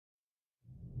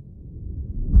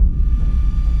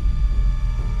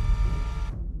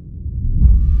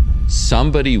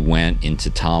Somebody went into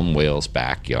Tom Wales'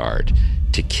 backyard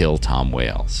to kill Tom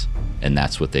Wales. And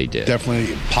that's what they did.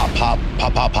 Definitely pop, pop,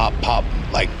 pop, pop, pop, pop,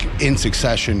 like in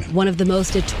succession. One of the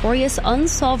most notorious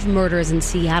unsolved murders in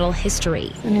Seattle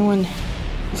history. Is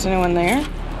anyone there?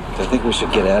 I think we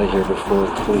should get out of here before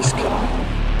the police come.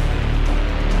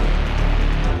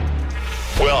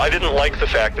 Well, I didn't like the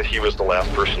fact that he was the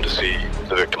last person to see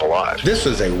the victim alive. This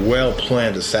is a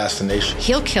well-planned assassination.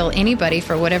 He'll kill anybody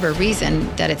for whatever reason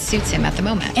that it suits him at the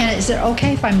moment. And is it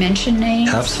okay if I mention names?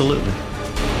 Absolutely.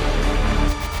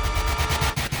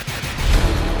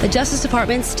 The Justice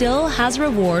Department still has a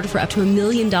reward for up to $1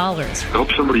 million. I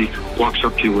hope somebody walks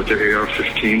up to you with their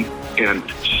AR-15 and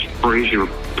sprays your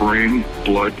brain,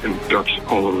 blood, and guts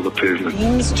all over the pavement.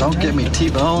 Don't get me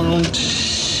T-boned.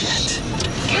 Shit.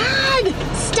 God,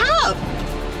 stop!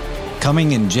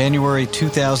 Coming in January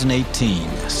 2018,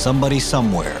 Somebody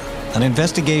Somewhere, an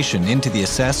investigation into the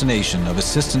assassination of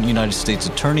Assistant United States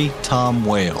Attorney Tom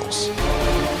Wales.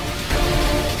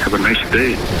 Have a nice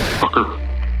day, fucker.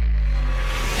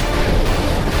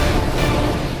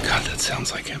 God, that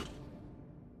sounds like him.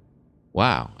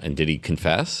 Wow. And did he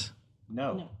confess?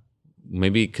 No.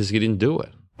 Maybe because he didn't do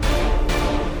it.